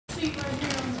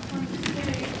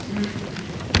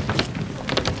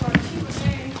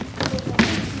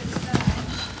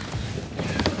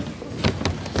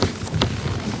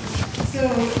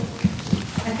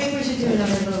do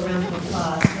another little round of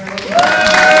applause.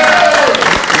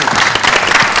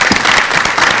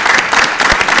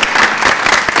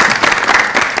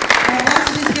 I'd like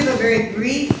to just give a very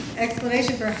brief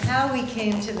explanation for how we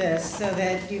came to this so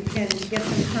that you can get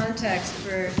some context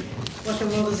for what the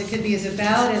world as it could be is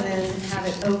about, and then have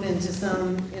it open to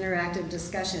some interactive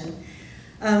discussion.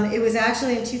 It was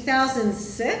actually in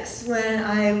 2006 when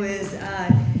I was,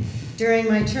 during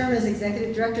my term as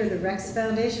executive director of the Rex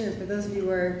Foundation, and for those of you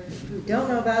who don't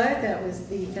know about it, that was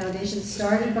the foundation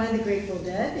started by the Grateful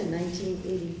Dead in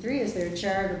 1983 as their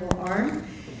charitable arm,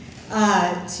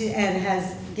 and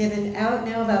has given out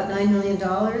now about $9 million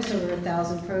over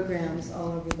 1,000 programs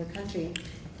all over the country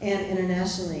and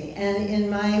internationally. And in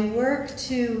my work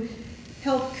to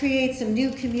help create some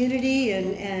new community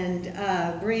and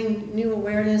bring new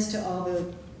awareness to all the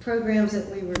programs that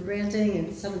we were granting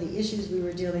and some of the issues we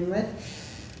were dealing with,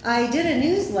 I did a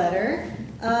newsletter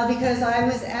because I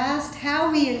was asked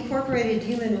how we incorporated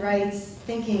human rights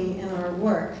thinking in our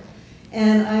work.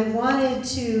 And I wanted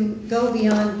to go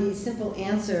beyond the simple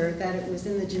answer that it was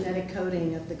in the genetic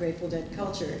coding of the Grateful Dead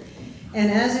culture.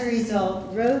 And as a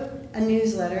result, wrote a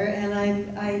newsletter, and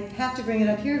I have to bring it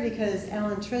up here because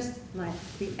Alan Trist,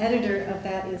 the editor of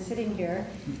that, is sitting here.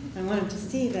 I want him to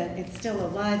see that it's still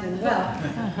alive and well.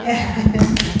 And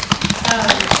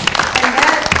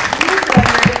that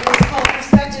newsletter is called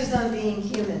Perspectives on Being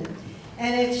Human.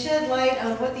 And it shed light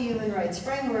on what the human rights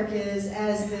framework is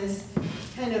as this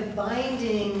kind of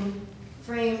binding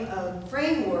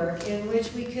framework in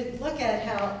which we could look at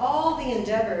how all the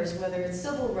endeavors, whether it's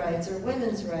civil rights or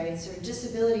women's rights or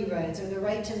disability rights or the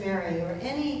right to marry or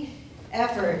any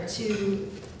effort to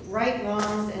right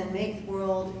wrongs and make the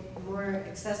world more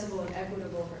accessible and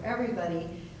equitable for everybody,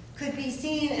 could be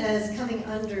seen as coming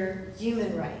under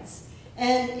human rights.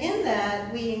 And in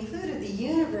that, we included the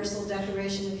Universal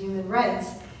Declaration of Human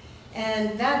Rights.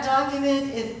 And that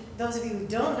document, if those of you who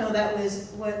don't know, that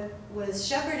was what was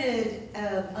shepherded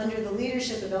under the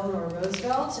leadership of Eleanor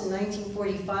Roosevelt in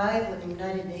 1945 when the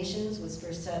United Nations was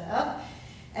first set up,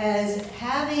 as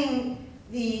having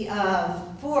the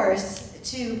force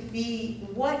to be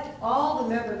what all the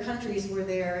member countries were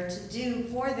there to do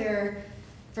for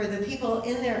the people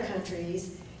in their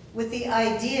countries, with the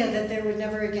idea that there would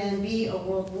never again be a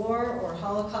world war or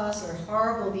Holocaust or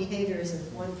horrible behaviors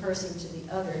of one person to the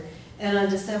other. And on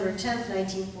December 10th,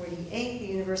 1948, the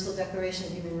Universal Declaration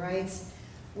of Human Rights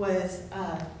was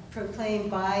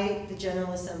proclaimed by the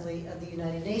General Assembly of the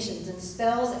United Nations and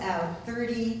spells out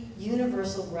 30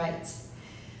 universal rights.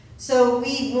 So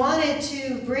we wanted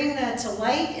to bring that to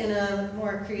light in a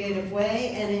more creative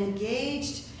way and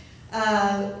engaged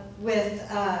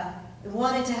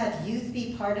wanted to have youth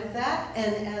be part of that,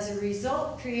 and as a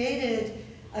result created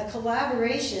a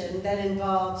collaboration that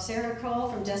involved Sarah Kroll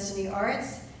from Destiny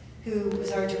Arts, who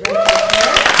was our director of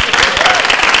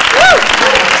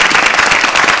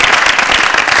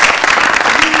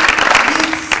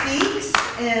Youth Speaks,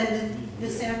 and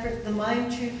the Mime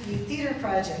Troupe Youth Theater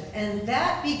Project. And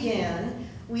that began,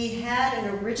 we had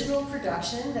an original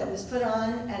production that was put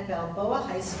on at Balboa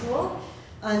High School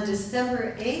on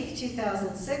December 8th,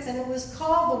 2006, and it was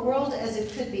called The World as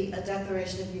It Could Be, A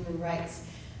Declaration of Human Rights.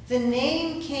 The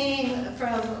name came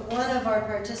from one of our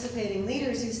participating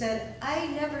leaders who said, I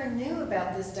never knew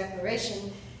about this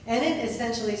declaration, and it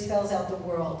essentially spells out the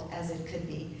world as it could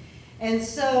be. And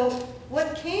so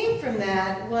what came from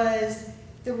that was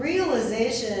the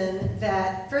realization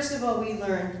that, first of all, we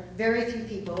learned very few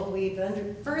people. We've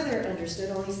further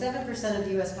understood only 7% of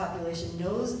the US population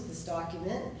knows this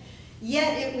document.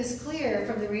 Yet it was clear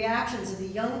from the reactions of the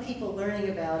young people learning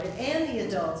about it, and the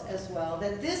adults as well,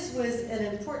 that this was an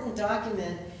important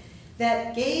document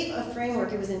that gave a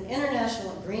framework. It was an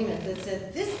international agreement that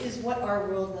said, this is what our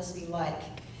world must be like.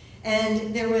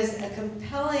 And there was a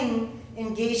compelling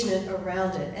engagement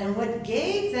around it. And what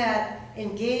gave that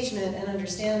engagement and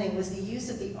understanding was the use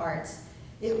of the arts.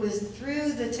 It was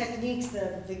through the techniques,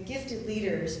 the gifted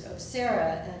leaders of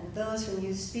Sarah and those from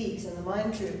Youth Speaks and the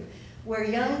Mime Troupe, where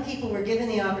young people were given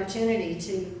the opportunity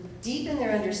to deepen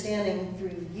their understanding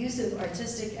through use of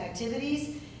artistic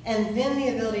activities and then the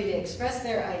ability to express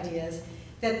their ideas,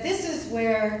 that this is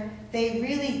where they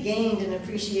really gained an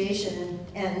appreciation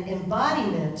and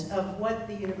embodiment of what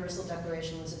the Universal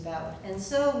Declaration was about. And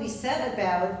so we set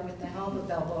about, with the help of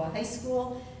Balboa High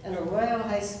School and Arroyo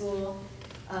High School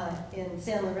in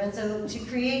San Lorenzo, to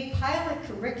create pilot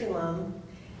curriculum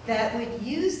that would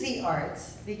use the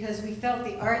arts, because we felt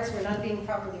the arts were not being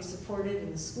properly supported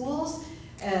in the schools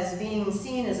as being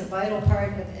seen as a vital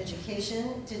part of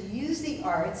education, to use the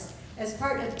arts as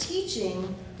part of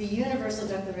teaching the Universal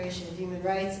Declaration of Human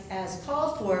Rights as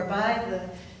called for by the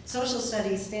social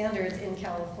studies standards in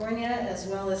California as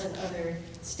well as in other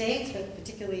states, but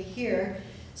particularly here,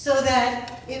 so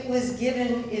that it was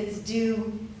given its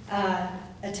due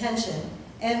attention.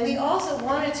 And we also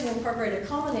wanted to incorporate a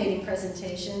culminating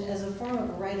presentation as a form of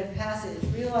a rite of passage,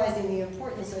 realizing the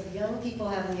importance of young people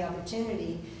having the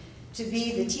opportunity to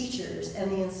be the teachers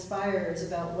and the inspirers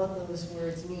about what those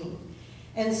words mean.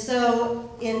 And so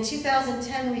in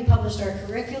 2010, we published our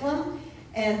curriculum,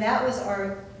 and that was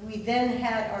we then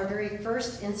had our very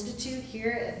first institute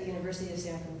here at the University of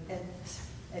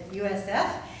at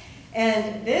USF.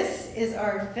 And this is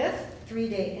our 5th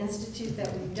 3-day institute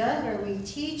that we've done, where we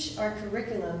teach our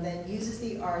curriculum that uses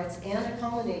the arts and a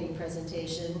culminating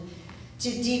presentation to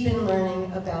deepen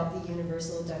learning about the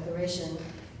Universal Declaration.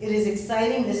 It is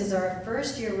exciting. This is our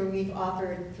first year where we've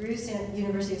offered through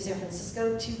University of San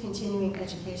Francisco 2 continuing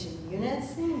education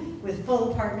units with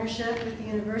full partnership with the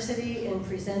university in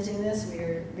presenting this. We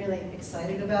are really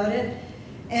excited about it.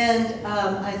 And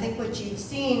I think what you've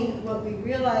seen, what we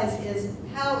realize is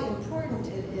how important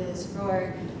it is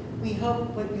for, we hope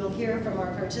what you'll hear from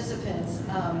our participants,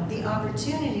 the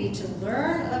opportunity to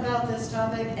learn about this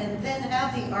topic and then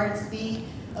have the arts be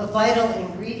a vital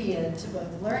ingredient to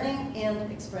both learning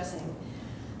and expressing.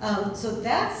 So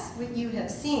that's what you have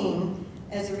seen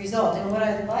as a result. And what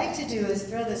I'd like to do is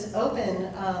throw this open.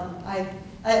 I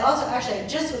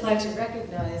just would like to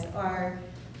recognize our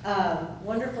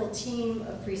wonderful team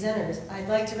of presenters. I'd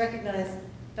like to recognize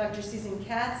Dr. Susan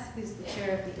Katz, who's the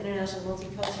chair of the International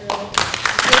Multicultural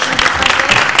Education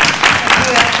Department at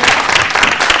USF,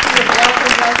 who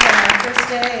welcomed us on our first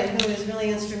day and who was really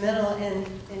instrumental in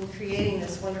creating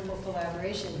this wonderful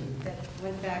collaboration that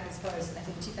went back as far as, I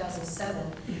think,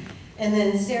 2007. And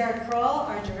then Sarah Kroll,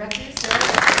 our director.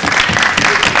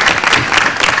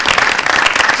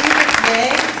 Judith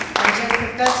May, our adjunct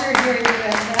professor here at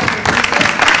USF.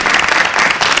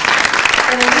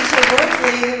 And Alicia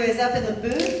Worsley, who is up in the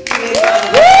booth.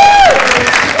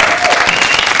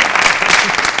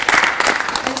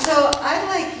 And so I'd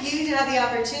like you to have the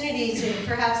opportunity to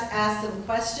perhaps ask some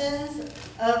questions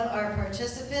of our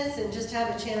participants and just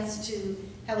have a chance to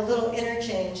have a little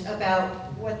interchange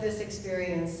about what this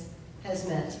experience has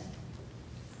meant.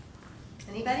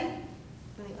 Anybody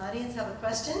from the audience have a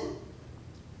question?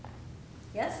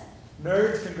 Yes?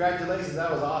 Nerds, congratulations, that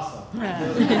was awesome.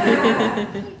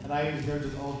 And I use nerds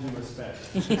with all due respect.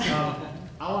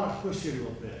 I want to push you a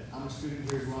little bit. I'm a student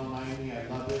here as well in Miami, I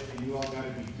love it, and you all got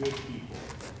to be good people.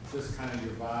 Just kind of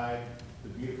your vibe, the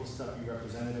beautiful stuff you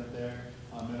represented up there,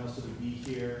 and also to be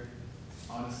here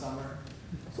on the summer.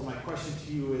 So my question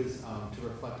to you is to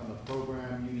reflect on the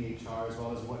program, UniHR, as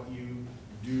well as what you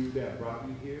do that brought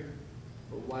you here.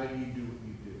 But why do you do what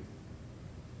you do?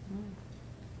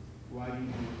 Why do you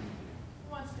do what you do?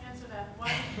 Who wants to answer that? Why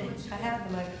do you do what you do? I have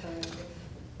the microphone.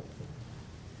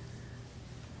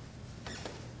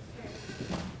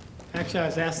 Actually, I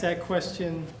was asked that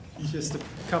question just a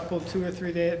couple, 2 or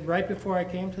 3 days, right before I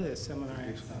came to this seminar,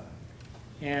 actually.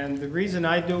 And the reason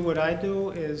I do what I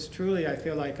do is truly I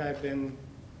feel like I've been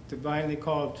divinely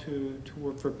called to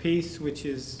work for peace, which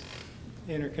is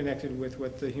interconnected with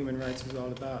what the human rights is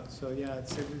all about. So yeah,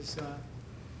 it's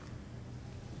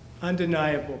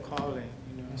undeniable calling,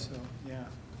 you know, so yeah.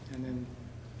 And then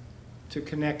to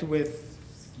connect with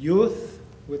youth,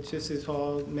 which this is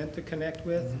all meant to connect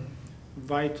with,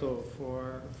 vital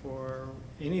for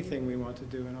anything we want to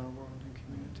do in our world and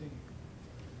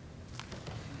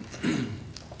community.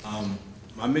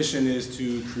 My mission is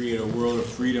to create a world of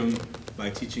freedom by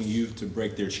teaching youth to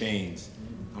break their chains.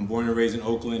 I'm born and raised in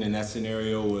Oakland, and that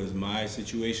scenario was my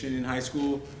situation in high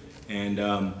school. And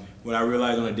what I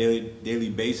realize on a daily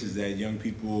basis that young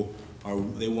people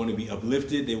they want to be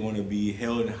uplifted, they want to be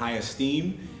held in high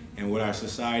esteem, and what our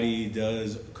society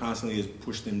does constantly is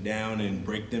push them down and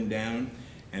break them down.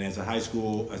 And as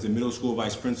a middle school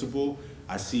vice principal,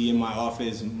 I see in my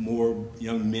office more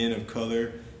young men of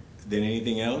color than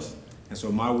anything else. And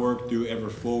so my work through Ever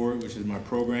Forward, which is my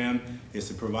program, is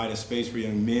to provide a space for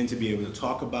young men to be able to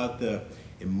talk about the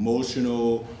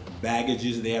emotional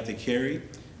baggages they have to carry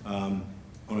on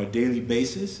a daily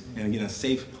basis and in a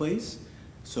safe place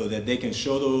so that they can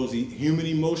show those human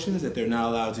emotions that they're not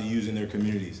allowed to use in their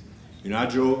communities. You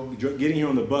know, getting here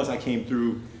on the bus, I came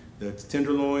through the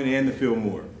Tenderloin and the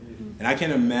Fillmore. And I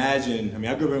can imagine, I mean,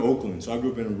 I grew up in Oakland, so I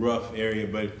grew up in a rough area,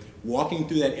 but walking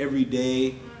through that every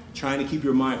day, trying to keep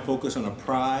your mind focused on a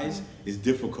prize is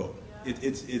difficult.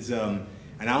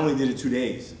 And I only did it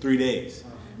 3 days,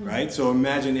 right? So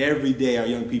imagine every day our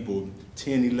young people,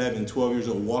 10, 11, 12 years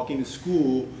old, walking to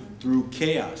school through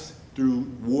chaos, through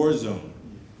war zone.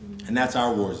 And that's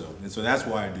our war zone. And so that's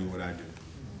why I do what I do.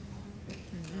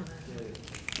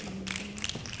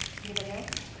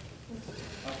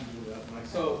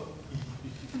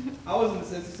 I was in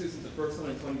this institute since the first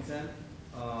one in 2010.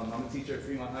 I'm a teacher at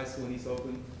Fremont High School in East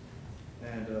Oakland,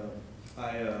 and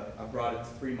I brought it to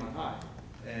Fremont High.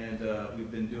 And we've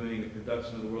been doing a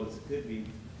production of the world as it could be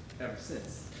ever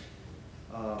since.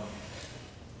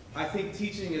 I think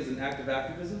teaching is an act of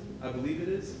activism. I believe it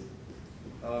is.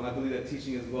 I believe that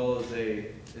teaching as well as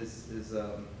is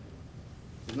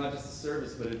not just a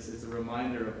service, but it's a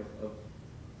reminder of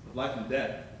life and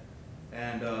death.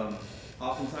 And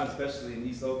oftentimes, especially in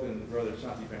East Oakland, the brother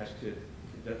Shanti Branch could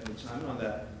definitely chime in on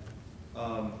that.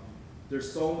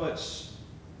 There's so much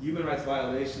human rights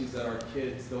violations that our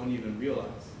kids don't even realize.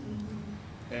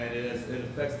 And it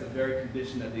affects the very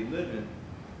condition that they live in.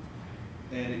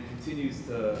 And it continues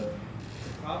to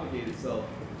propagate itself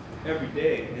every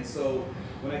day. And so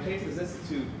when I came to this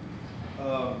institute,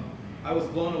 I was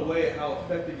blown away at how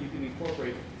effective you can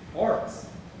incorporate arts.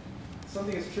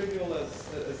 Something as trivial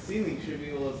as seemingly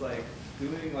trivial as like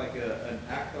doing like an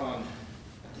act on,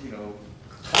 you know,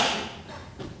 coffee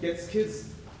gets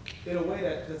kids in a way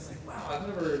that's like, wow, I've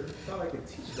never thought I could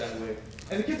teach that way.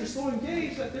 And the kids are so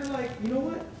engaged that they're like, you know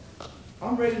what?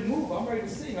 I'm ready to move, I'm ready to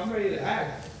sing, I'm ready to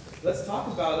act. Let's talk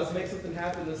about it, let's make something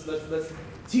happen, let's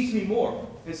teach me more.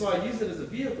 And so I used it as a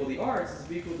vehicle, the arts as a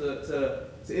vehicle to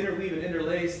interweave and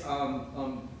interlace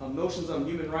notions on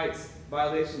human rights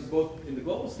violations, both in the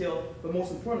global scale, but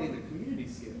most importantly in the community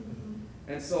scale.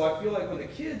 And so I feel like when the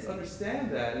kids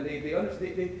understand that, and they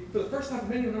for the first time for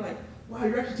many of them, they're like, wow,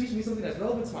 you're actually teaching me something that's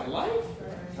relevant to my life?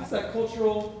 That's that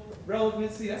cultural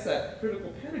relevancy, that's that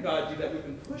critical pedagogy that we've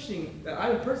been pushing, that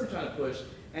I've been personally trying to push.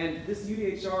 And this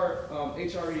UDHR,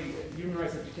 HRE, Human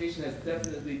Rights Education, has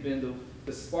definitely been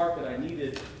the spark that I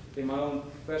needed in my own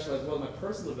professional as well as my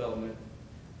personal development,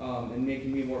 and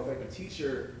making me a more effective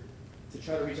teacher to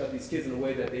try to reach out to these kids in a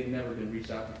way that they've never been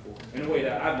reached out before, in a way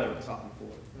that I've never taught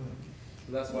before.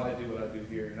 So that's why I do what I do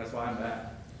here, and that's why I'm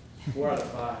back. 4 out of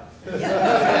 5. Yeah.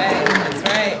 That's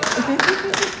right.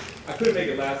 I couldn't make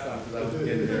it last time because I was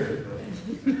getting there.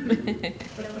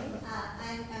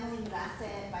 I'm Emily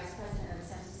Bassett, Vice President of the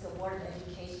San Francisco Board of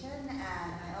Education, and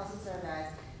I also serve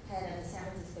as head of the San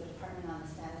Francisco Department on the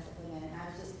Status of Women, and I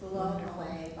was just blown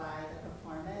away by the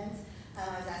performance.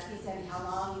 I was asking Sandy how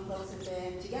long you folks have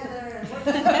been together and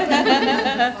working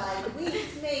together, 5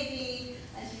 weeks maybe,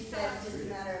 and she said it's just a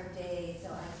matter of days, so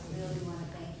I really want to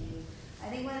thank you. I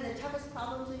think one of the toughest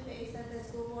problems we face at the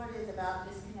school board is about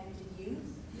disconnected youth.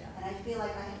 And I feel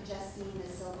like I have just seen the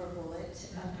silver bullet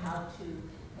of how to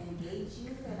engage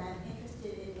youth, and I'm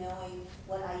interested in knowing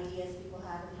what ideas people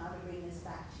have and how to bring this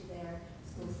back to their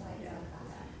school sites and classes.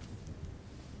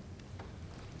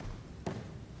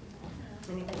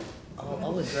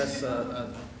 I'll address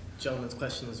a gentleman's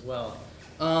question as well.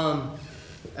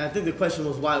 I think the question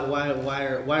was why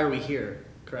are we here?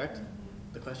 Correct?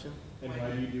 The question. And why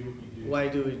do you do what you do? Why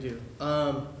do we do?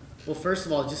 Well, first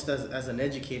of all, just as an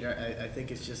educator, I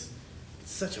think it's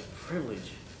such a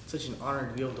privilege, such an honor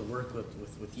to be able to work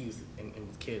with youth and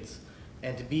with kids,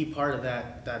 and to be part of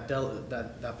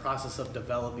that process of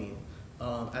developing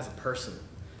as a person,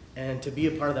 and to be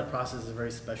a part of that process is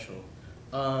very special.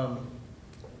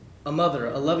 A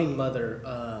loving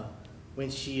mother, when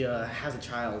she has a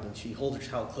child and she holds her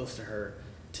child close to her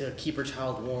to keep her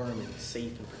child warm and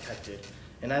safe and protected.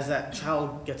 And as that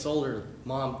child gets older,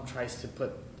 mom tries to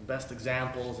put the best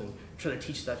examples and try to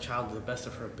teach that child to the best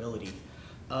of her ability,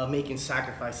 making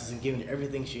sacrifices and giving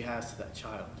everything she has to that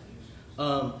child.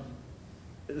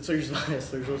 That's what you're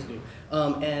supposed to do.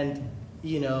 And,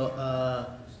 you know,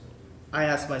 I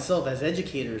ask myself as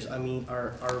educators, I mean,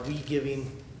 are we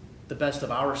giving the best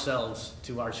of ourselves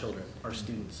to our children, our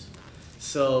students?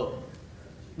 So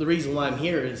the reason why I'm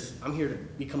here is I'm here to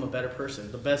become a better person,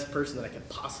 the best person that I could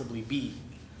possibly be.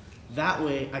 That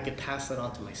way I could pass that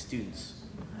on to my students.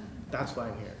 That's why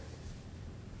I'm here.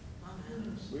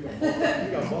 We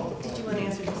got multiple. Did you want to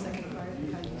answer the second part,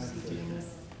 how you see doing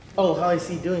this? Oh, how I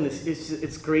see doing this,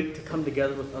 it's great to come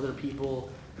together with other people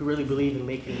who really believe in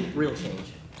making real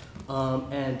change.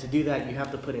 And to do that, you have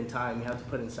to put in time, you have to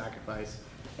put in sacrifice,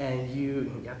 and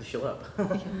you have to show up.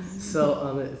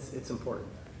 So it's important.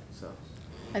 So.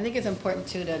 I think it's important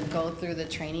too to go through the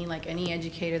training, like any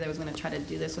educator that was going to try to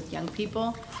do this with young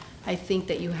people. I think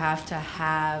that you have to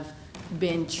have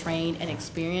been trained and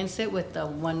experienced it with the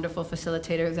wonderful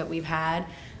facilitators that we've had.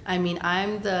 I mean,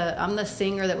 I'm the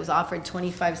singer that was offered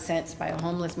 25 cents by a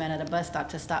homeless man at a bus stop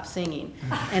to stop singing.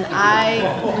 And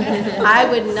I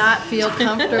would not feel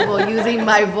comfortable using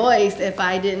my voice if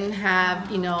I didn't have,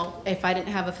 you know, if I didn't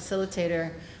have a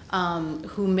facilitator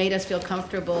who made us feel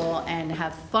comfortable and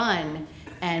have fun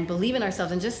and believe in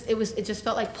ourselves, and it just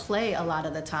felt like play a lot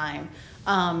of the time.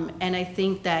 And I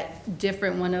think that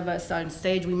different one of us on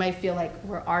stage, we might feel like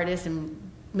we're artists and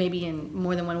maybe in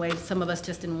more than one way, some of us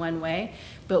just in one way,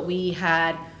 but we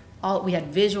had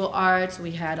visual arts,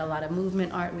 we had a lot of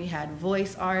movement art, we had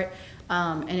voice art,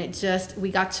 and we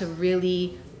got to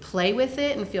really play with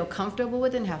it and feel comfortable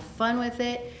with it and have fun with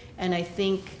it. And I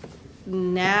think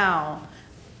now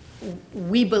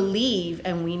we believe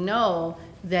and we know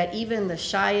that even the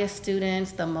shyest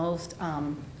students, the most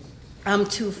I'm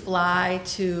too fly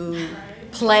to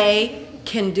play,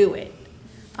 can do it.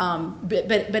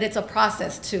 But it's a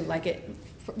process too.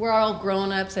 We're all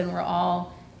grown-ups and we're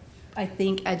all, I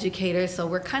think, educators, so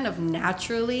we're kind of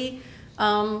naturally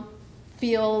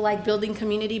feel like building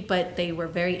community, but they were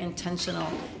very intentional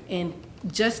in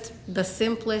just the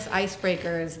simplest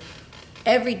icebreakers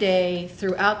every day,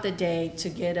 throughout the day, to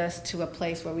get us to a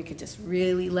place where we could just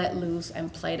really let loose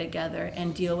and play together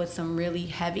and deal with some really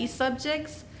heavy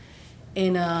subjects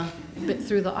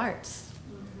through the arts.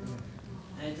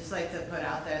 And I'd just like to put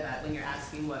out there that when you're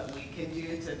asking what we can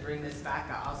do to bring this back,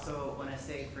 I also want to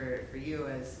say for you,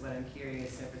 as what I'm hearing as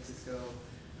San Francisco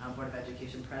Board of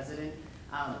Education president,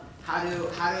 how do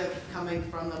coming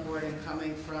from the board and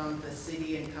coming from the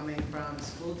city and coming from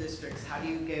school districts, how do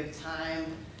you give time,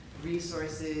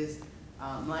 resources,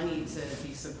 money to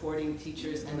be supporting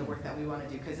teachers and the work that we want to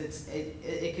do? Because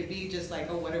it could be just like,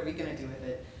 oh, what are we going to do with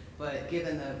it? But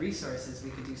given the resources, we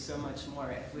could do so much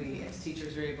more if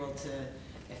teachers were able to,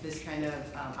 if this kind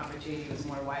of opportunity was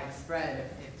more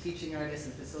widespread, if teaching artists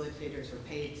and facilitators were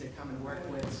paid to come and work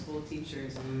with school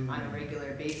teachers on a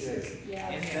regular basis,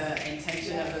 if the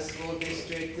intention of the school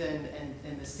district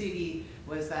and the city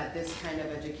was that this kind of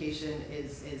education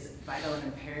is vital and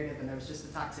imperative, and there was just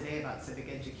a talk today about civic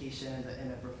education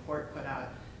in a report put out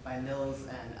by Mills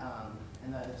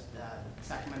and the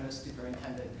Sacramento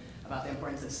superintendent about the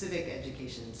importance of civic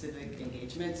education, civic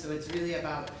engagement. So it's really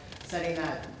about setting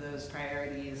those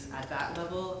priorities at that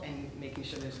level and making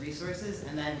sure there's resources.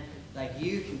 And then, like,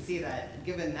 you can see that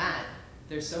given that,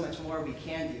 there's so much more we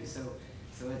can do. So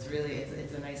it's really,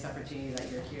 it's a nice opportunity that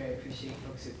you're here. I appreciate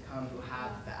folks who've come who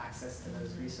have the access to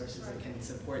those resources and can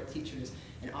support teachers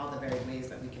in all the varied ways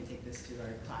that we can take this to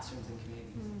our classrooms and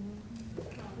communities.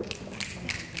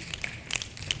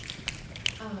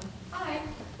 Hi.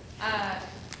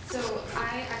 So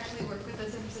I actually work with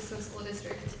the San Francisco School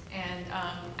District, and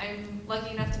I'm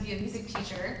lucky enough to be a music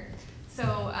teacher. So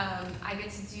I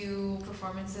get to do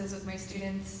performances with my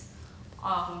students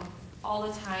all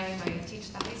the time. I teach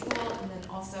at the high school and then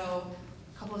also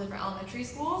a couple of different elementary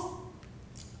schools.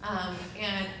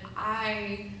 And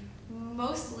I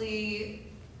mostly,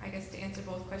 I guess to answer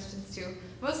both questions too,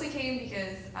 mostly came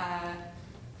because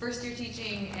first year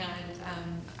teaching, and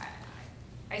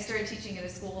I started teaching at a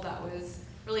school that was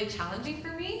really challenging for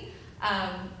me,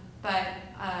 but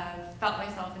felt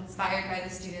myself inspired by the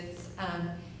students.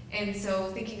 And so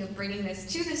thinking of bringing this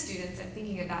to the students, I'm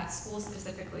thinking of that school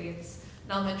specifically. It's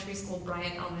an elementary school,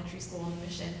 Bryant Elementary School in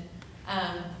Mission.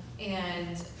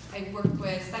 And I worked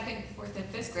with 2nd, 4th,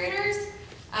 and 5th graders.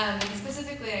 And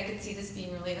specifically, I could see this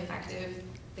being really effective.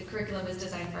 The curriculum is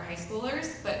designed for high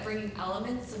schoolers, but bringing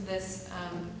elements of this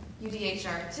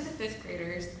UDHR to the 5th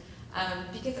graders,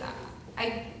 because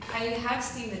I have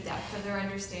seen the depth of their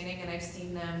understanding, and I've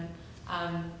seen them,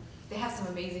 they have some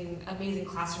amazing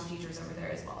classroom teachers over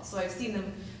there as well. So I've seen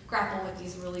them grapple with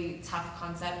these really tough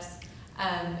concepts.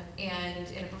 And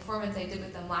in a performance I did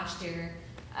with them last year,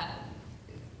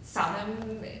 saw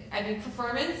them,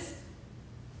 performance,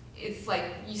 it's like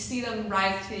you see them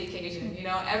rise to the occasion. You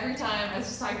know, every time, I was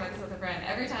just talking about this with a friend,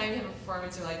 every time you have a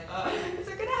performance, you're like, is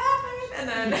it gonna happen? And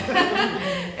then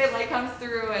it like comes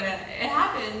through and it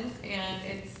happens, and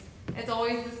it's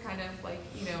always this kind of like,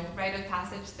 you know, rite of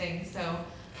passage thing. So,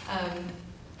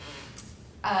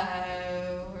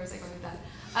 where was I going with that?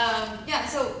 Yeah,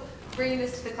 so bringing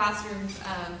this to the classrooms,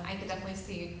 I could definitely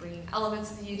see bringing elements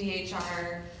of the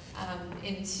UDHR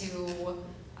into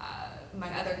my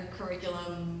other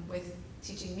curriculum with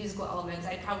teaching musical elements.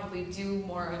 I'd probably do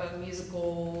more of a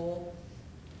musical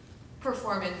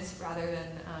performance rather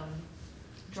than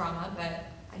drama, but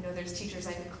I know there's teachers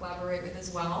I could collaborate with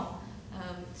as well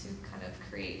to kind of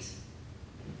create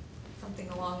something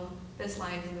along this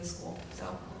line in the school.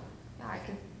 So yeah, I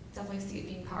could definitely see it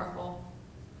being powerful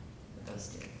with those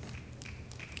students.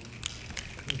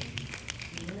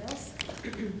 Anyone else?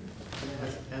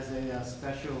 As a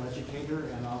special educator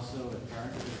and also a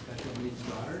parent of a special needs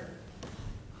daughter,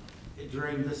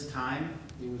 during this time,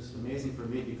 it was amazing for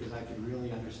me because I could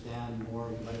really understand more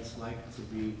what it's like to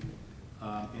be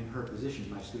in her position,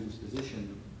 my student's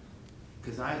position,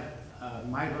 because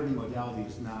my learning modality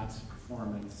is not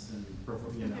performance and,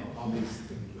 you know, all these,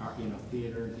 you know,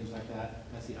 theater and things like that.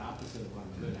 That's the opposite of what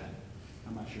I'm good at.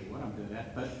 I'm not sure what I'm good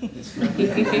at, but it's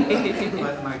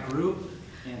but my group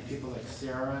and people like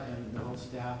Sarah and the whole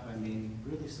staff, I mean,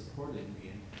 really supported me.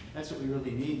 And that's what we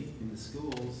really need in the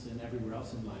schools and everywhere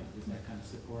else in life, is that kind of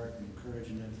support and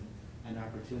encouragement and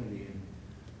opportunity. And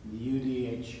the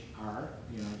UDHR,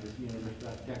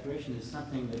 the declaration is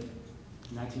something that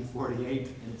 1948,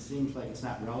 and it seems like it's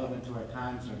not relevant to our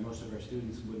times, or most of our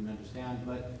students wouldn't understand,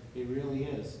 but it really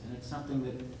is. And it's something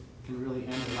that can really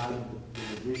end a lot of the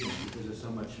division, because there's so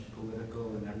much political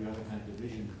and every other kind of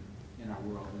division in our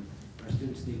world. And our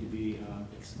students need to be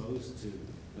exposed to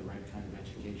the right kind of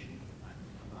education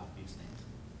about these things.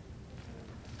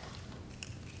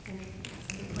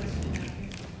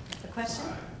 A question?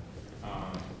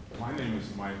 My name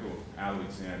is Michael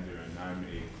Alexander, and I'm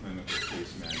a clinical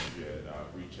case manager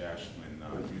at Reach Ashland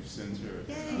Youth Center.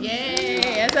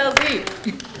 Yay, SLC!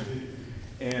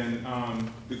 And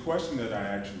the question that I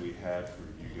actually had for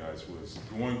you guys was,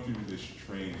 going through this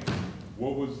training,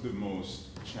 what was the most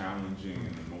challenging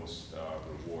and the most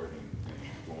rewarding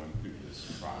thing going through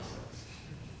this process?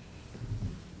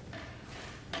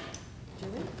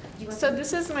 So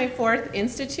this is my 4th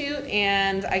institute,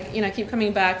 and I keep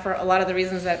coming back for a lot of the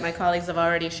reasons that my colleagues have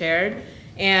already shared.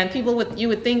 And you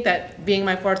would think that being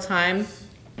my 4th time,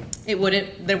 there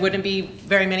wouldn't be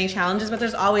very many challenges, but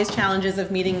there's always challenges of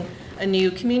meeting a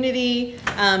new community.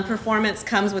 Performance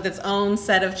comes with its own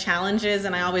set of challenges,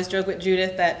 and I always joke with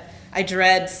Judith that I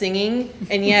dread singing,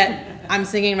 and yet I'm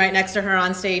singing right next to her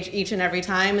on stage each and every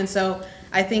time. And so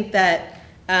I think that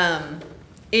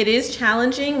it is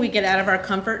challenging. We get out of our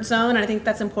comfort zone, and I think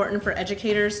that's important for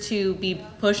educators to be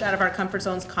pushed out of our comfort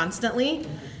zones constantly,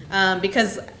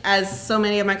 because as so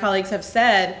many of my colleagues have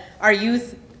said, our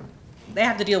youth, they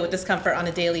have to deal with discomfort on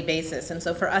a daily basis. And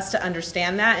so for us to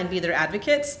understand that and be their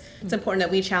advocates, it's important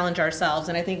that we challenge ourselves.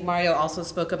 And I think Mario also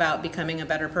spoke about becoming a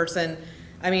better person.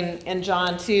 I mean, and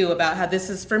John too, about how this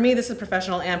is, for me, this is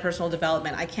professional and personal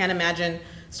development. I can't imagine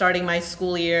starting my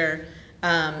school year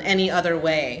any other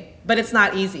way. But it's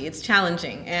not easy, it's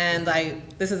challenging. And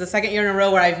this is the 2nd year in a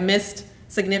row where I've missed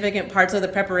significant parts of the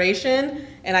preparation,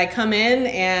 and I come in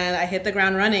and I hit the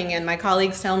ground running, and my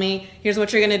colleagues tell me, here's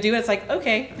what you're gonna do. It's like,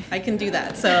 okay, I can do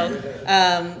that. So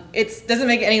it doesn't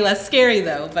make it any less scary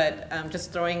though, but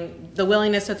just throwing the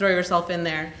willingness to throw yourself in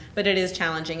there. But it is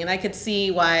challenging, and I could see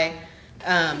why,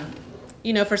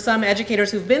 for some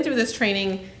educators who've been through this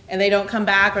training and they don't come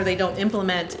back or they don't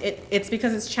implement, it's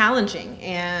because it's challenging.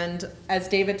 And as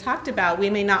David talked about, we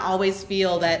may not always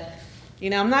feel that,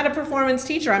 I'm not a performance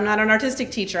teacher, I'm not an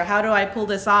artistic teacher, how do I pull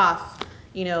this off,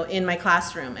 in my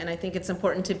classroom? And I think it's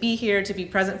important to be here, to be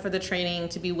present for the training,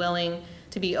 to be willing,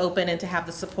 to be open, and to have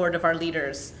the support of our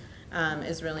leaders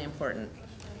is really important.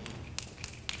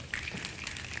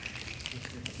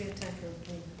 We have time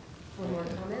for one more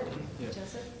comment. Yeah.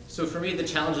 Joseph? So for me, the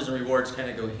challenges and rewards kind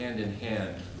of go hand in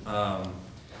hand.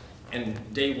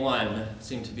 And day one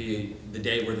seemed to be the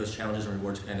day where those challenges and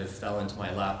rewards kind of fell into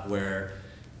my lap, where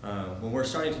when we're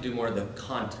starting to do more of the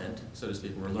content, so to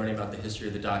speak, we're learning about the history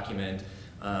of the document,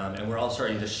 and we're all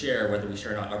starting to share, whether we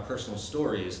share or not, our personal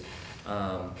stories,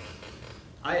 I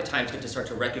at times get to start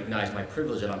to recognize my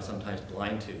privilege that I'm sometimes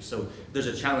blind to. So there's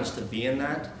a challenge to be in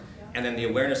that, and then the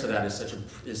awareness of that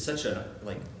is such a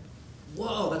like,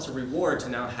 whoa, that's a reward to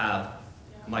now have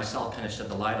myself kind of shed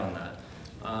the light on that.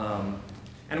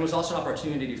 And it was also an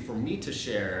opportunity for me to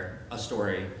share a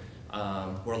story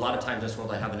where a lot of times in this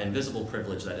world I have an invisible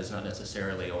privilege that is not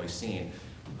necessarily always seen.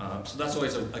 So that's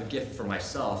always a gift for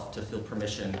myself, to feel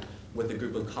permission with a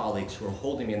group of colleagues who are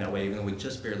holding me in that way, even though we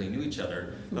just barely knew each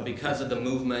other. But because of the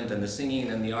movement and the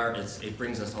singing and the art, it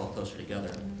brings us all closer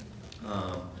together.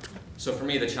 So for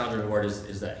me, the challenge and reward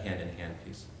is that hand-in-hand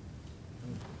piece.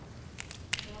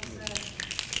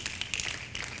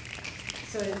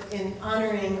 So in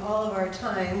honoring all of our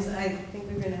times, I think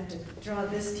we're going to have to draw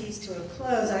this piece to a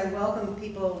close. I welcome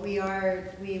people. We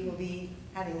will be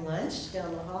having lunch down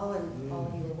the hall, and all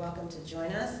of you are welcome to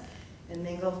join us and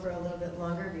mingle for a little bit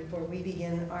longer before we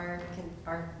begin our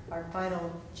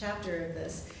final chapter of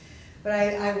this. But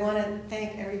I want to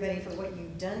thank everybody for what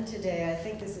you've done today. I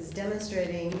think this is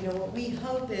demonstrating, what we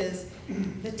hope is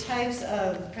the types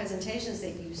of presentations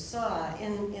that you saw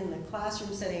in the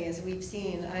classroom setting, as we've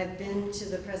seen. I've been to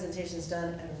the presentations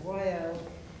done at Arroyo,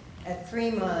 at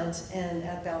Fremont, and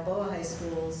at Balboa High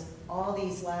Schools all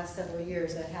these last several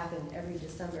years. That happened every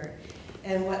December.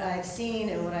 And what I've seen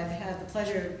and what I've had the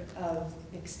pleasure of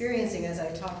experiencing as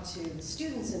I talk to the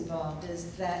students involved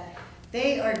is that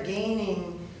they are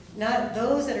gaining. Not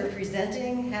those that are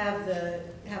presenting have the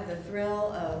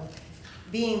thrill of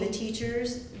being the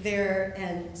teachers there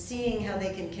and seeing how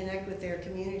they can connect with their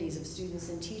communities of students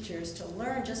and teachers to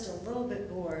learn just a little bit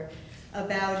more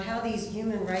about how these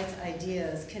human rights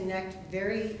ideas connect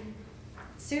very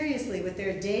seriously with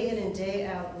their day in and day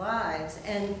out lives,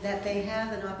 and that they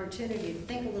have an opportunity to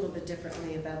think a little bit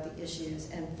differently about the issues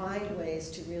and find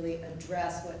ways to really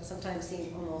address what sometimes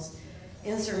seem almost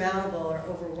insurmountable or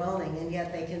overwhelming, and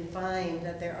yet they can find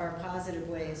that there are positive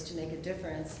ways to make a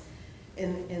difference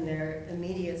in their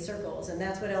immediate circles. And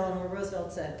that's what Eleanor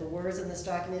Roosevelt said: the words in this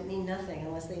document mean nothing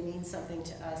unless they mean something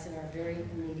to us in our very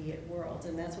immediate world.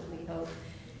 And that's what we hope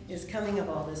is coming of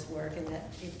all this work, and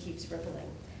that it keeps rippling.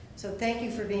 So thank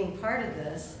you for being part of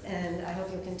this, and I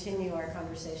hope you'll continue our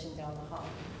conversation down the hall.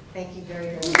 Thank you very,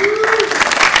 very much.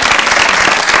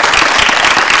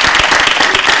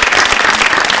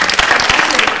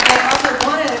 I also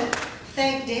want to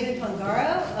thank David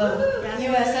Pongaro of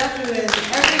USF, who is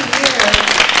every year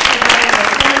providing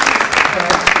a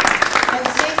support. And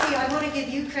Stacy, I want to give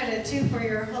you credit too for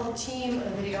your whole team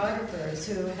of videographers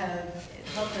who have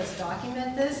helped us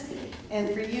document this,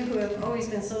 and for you who have always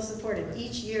been so supportive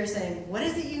each year, saying, what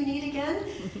is it you need again?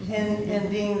 And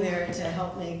being there to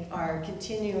help make our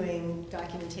continuing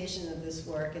documentation of this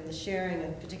work and the sharing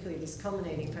of particularly these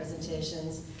culminating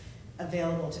presentations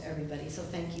available to everybody. So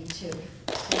thank you too.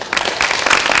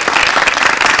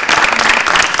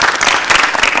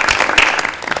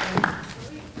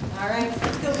 All right.